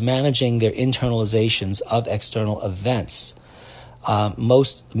towards managing their internalizations of external events.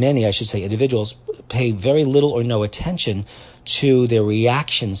 Many individuals pay very little or no attention to their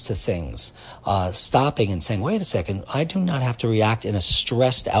reactions to things, stopping and saying, wait a second, I do not have to react in a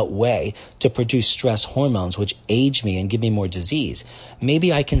stressed out way to produce stress hormones which age me and give me more disease.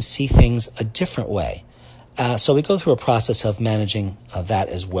 Maybe I can see things a different way. So we go through a process of managing that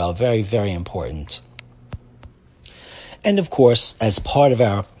as well. Very, very important. And of course, as part of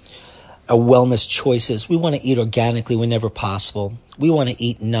our wellness choices, we want to eat organically whenever possible. We want to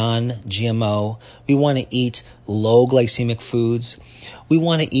eat non-GMO. We want to eat low glycemic foods. We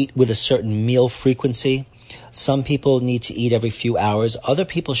want to eat with a certain meal frequency. Some people need to eat every few hours. Other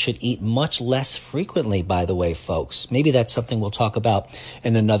people should eat much less frequently, by the way, folks. Maybe that's something we'll talk about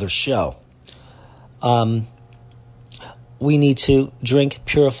in another show. We need to drink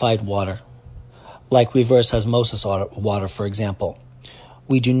purified water, like reverse osmosis water, for example.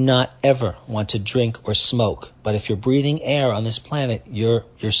 We do not ever want to drink or smoke, but if you're breathing air on this planet, you're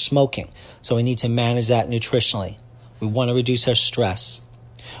smoking. So we need to manage that nutritionally. We want to reduce our stress.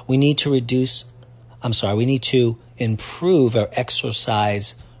 We need to improve our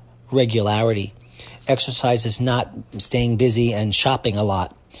exercise regularity. Exercise is not staying busy and shopping a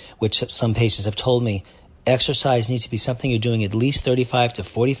lot, which some patients have told me. Exercise needs to be something you're doing at least 35 to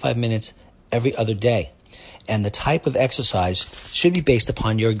 45 minutes every other day. And the type of exercise should be based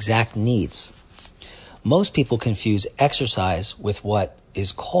upon your exact needs. Most people confuse exercise with what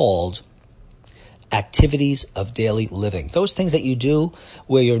is called activities of daily living. Those things that you do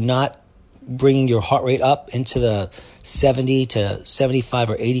where you're not bringing your heart rate up into the 70 to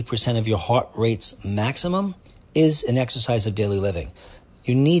 75 or 80% of your heart rate's maximum is an exercise of daily living.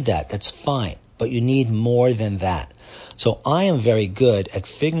 You need that. That's fine. But you need more than that. So I am very good at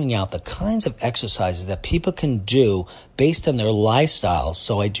figuring out the kinds of exercises that people can do based on their lifestyles,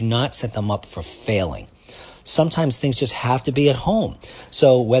 so I do not set them up for failing. Sometimes things just have to be at home.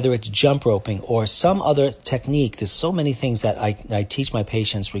 So whether it's jump roping or some other technique, there's so many things that I teach my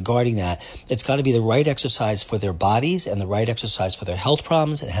patients regarding that. It's got to be the right exercise for their bodies and the right exercise for their health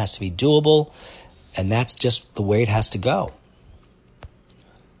problems. It has to be doable, and that's just the way it has to go.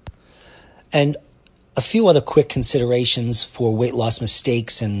 And a few other quick considerations for weight loss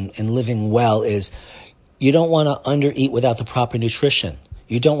mistakes and living well is you don't want to undereat without the proper nutrition.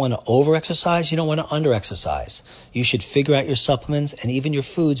 You don't want to over-exercise. You don't want to under-exercise. You should figure out your supplements and even your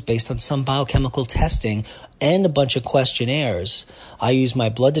foods based on some biochemical testing and a bunch of questionnaires. I use my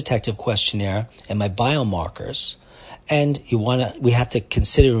blood detective questionnaire and my biomarkers. And we have to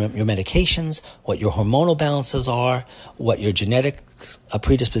consider your medications, what your hormonal balances are, what your genetic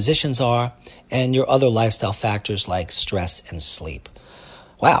predispositions are, and your other lifestyle factors like stress and sleep.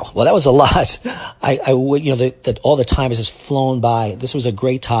 Wow, well, that was a lot. That all the time has just flown by. This was a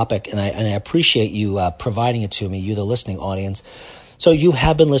great topic, and I appreciate you providing it to me, you, the listening audience. So you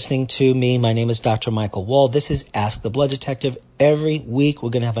have been listening to me. My name is Dr. Michael Wald. This is Ask the Blood Detective. Every week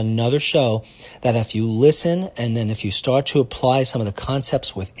we're going to have another show that if you listen and then if you start to apply some of the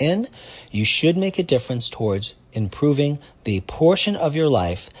concepts within, you should make a difference towards improving the portion of your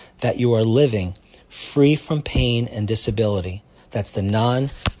life that you are living free from pain and disability. That's the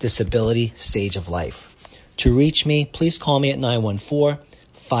non-disability stage of life. To reach me, please call me at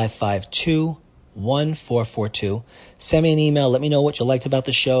 914-552-1442. Send me an email. Let me know what you liked about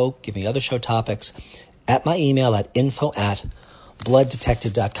the show. Give me other show topics at my email at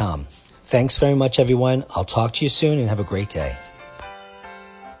info@blooddetective.com. Thanks very much, everyone. I'll talk to you soon and have a great day.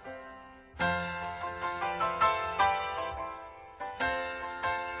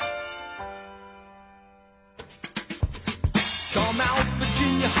 Come out,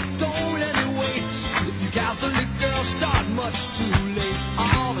 Virginia, don't let me wait. You Catholic girls start much too late.